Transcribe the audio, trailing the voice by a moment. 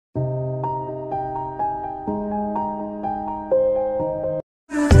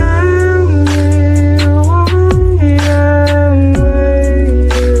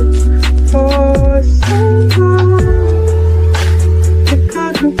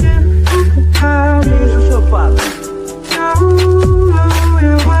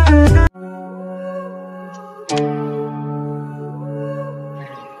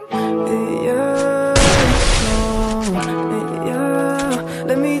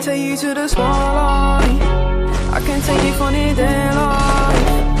take you to the spotlight. I can take you funny daylight.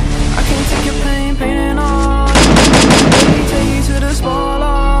 I can take your pain, pain and all. Baby, take you to the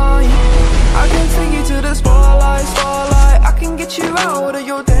spotlight. I can take you to the spotlight, spotlight. I can get you out of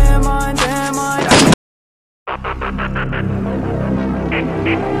your damn mind, damn mind.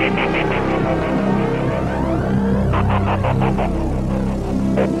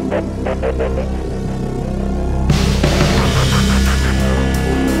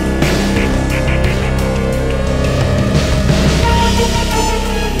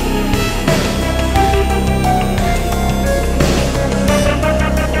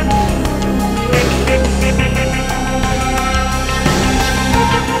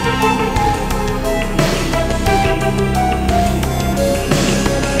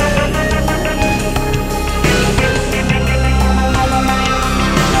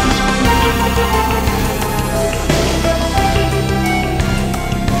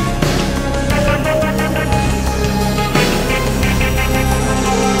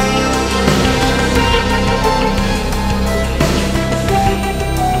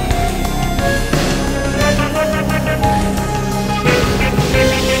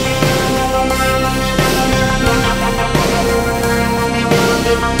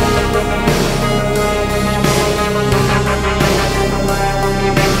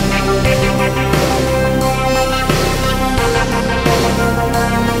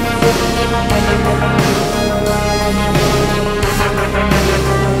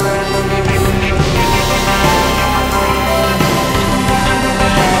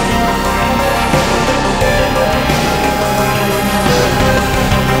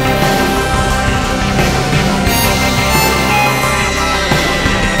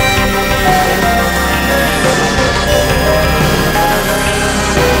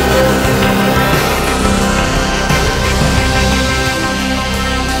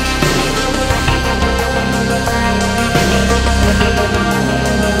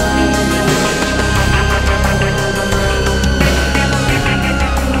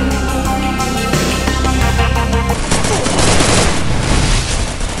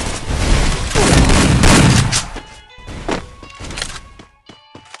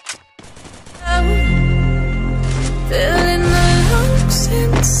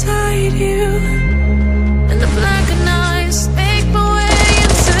 Inside you, and the blackened eyes make my way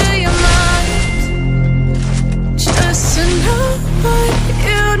into your mind. Just to know what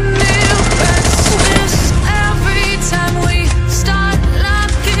you knew. Restless every time we start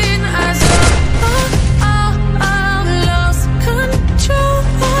locking eyes up. I've lost control.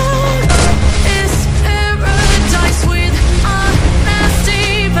 It's paradise with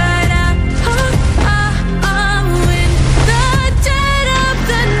honesty, but I'm in the dead of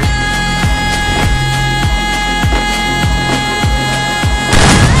the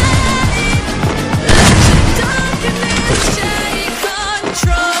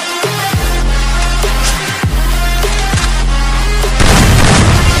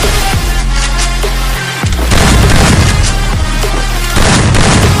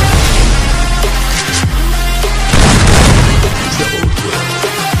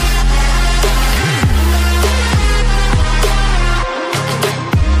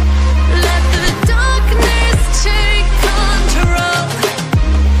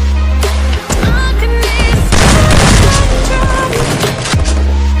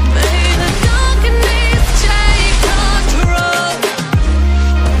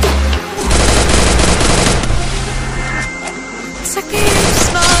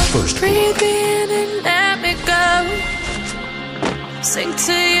breathe in and let me go. Sink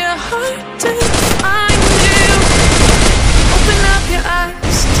to your heart to find you. Open up your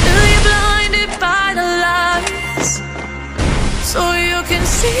eyes till you're blinded by the lights, so you can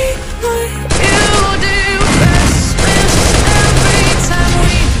see what you do. Restless every time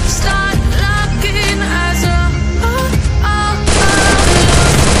we start locking eyes up.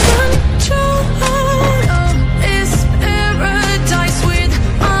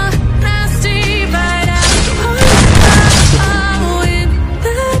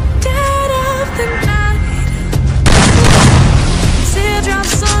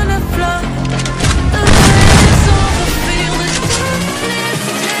 Feel the darkness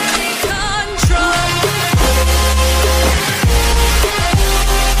take control.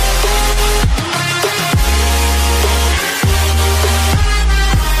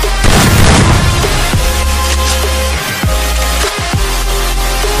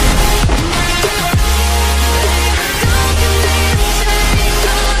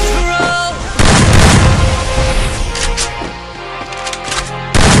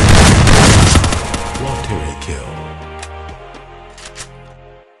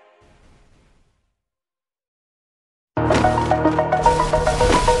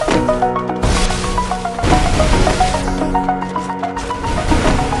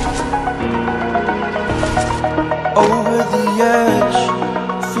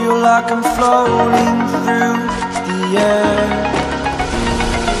 like I'm floating through the air.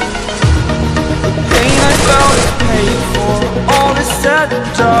 The pain I felt is paid for, all is said and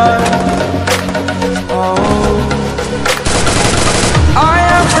done. Oh, I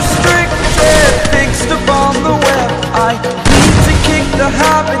am restricted, fixed upon the web. I need to kick the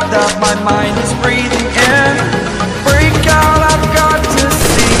habit that my mind is breathing in. Break out, I've got to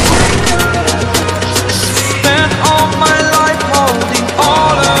see. Spent all my life holding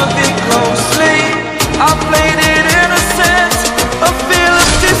all of it closely. I played it innocent, a feel of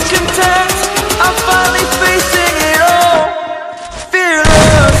discontent. I'm finally facing it all,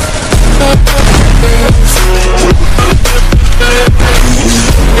 fearless.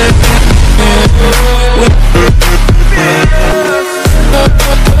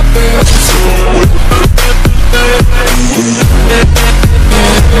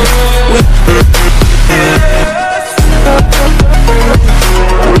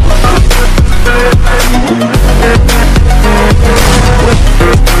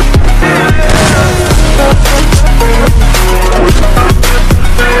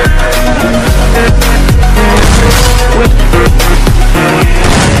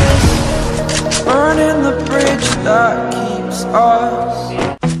 Burning the bridge that keeps us.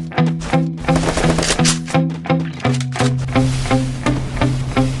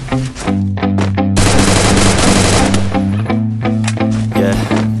 Yeah,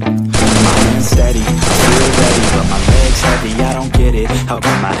 my hand's steady, I feel ready, but my legs heavy, I don't get it. How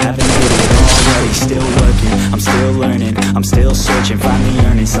come I haven't hit it already? Still working, I'm still learning, I'm still searching, finally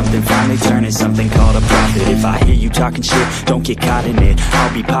earning something, finally turning something called a profit. If I hear you talking shit, don't get caught in it.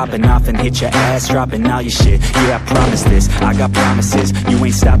 I'll be popping off and hit your ass, dropping all your shit. Yeah, I promise this, I got promises, you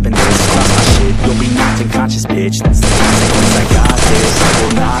ain't stopping this. Cross my shit, you'll be knocked unconscious, bitch. That's the consequence, I got this, I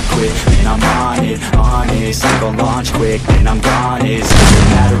will not quit. And I'm on it, honest, I'm gon' launch quick, then I'm gone. It's just a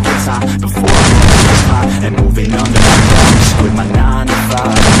matter of time before I'm moving my mind and moving under my thumb. Just quit my 9 to 5,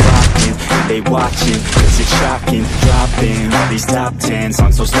 I'm rocking, and they watching, cause it's shocking. Dropping all these top 10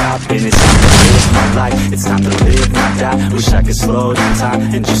 songs, so stopping. It's time to live my life, it's time to live, not die. Wish I could slow down time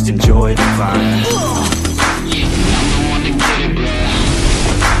and just enjoy the climb.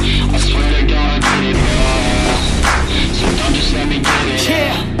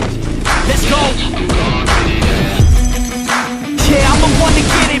 Let's go. Yeah, I'm the one to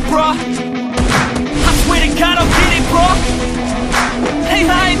get it, bro. I swear to God, I'll get it, bro. Hey,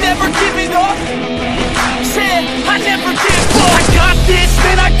 I ain't never giving up. Said I never give up. I got this,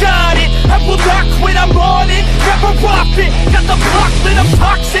 man, I got it. I will not quit, I'm on it. Never profit. Got the block lit, I'm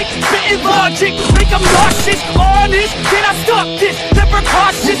toxic. Spitting logic, make them nauseous. Honest, can I stop this? Never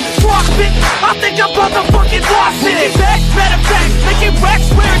cautious, drop it. I think I'm motherfucking lost it. Making back, matter of fact, making racks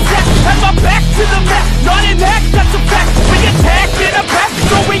where it's at. Have my back to the mat, not an act, that's a fact. We attack in the back,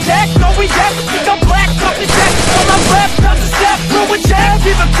 no react, no react. Think I'm black, off his back. On my left, not to step, throw a jab,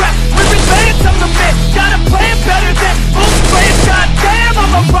 give a crap. We're advanced, I'm the man. Got a plan better than most plans. Goddamn,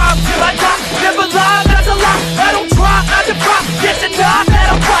 I'm a rhyme till I die. Never lie, that's a lie. I don't try, I defy. Get the die, that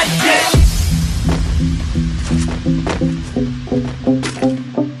I'm right, yeah.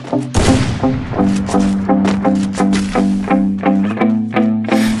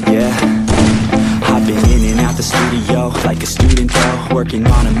 Like a student though, working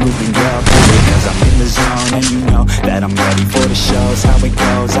on a moving girl. Because I'm in the zone and you know that I'm ready for the shows. How it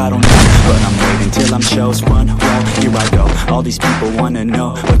goes, I don't know, but I'm waiting till I'm shows. One roll, here I go. All these people wanna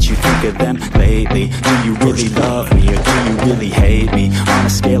know what you think of them lately. Do you really love me or do you really hate me? On a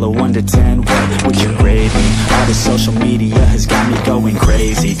scale of 1 to 10, what would you grade me? All the social media has got me going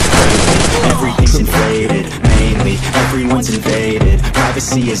crazy. Everything's inflated, mainly everyone's invaded.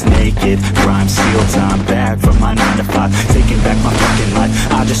 Privacy is naked, crime steal time back from my 9 to 5. Taking back my fucking life,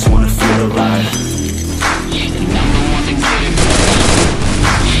 I just wanna feel alive. And I'm the one to get it back.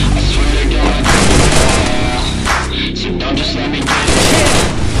 I swear to God, so don't just let me get it.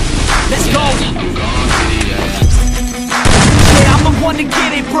 Yeah, let's go. I'm gone with it, yeah, I'm the one to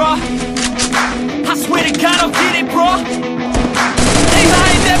get it, bro. I swear to God, I'll get it, bro.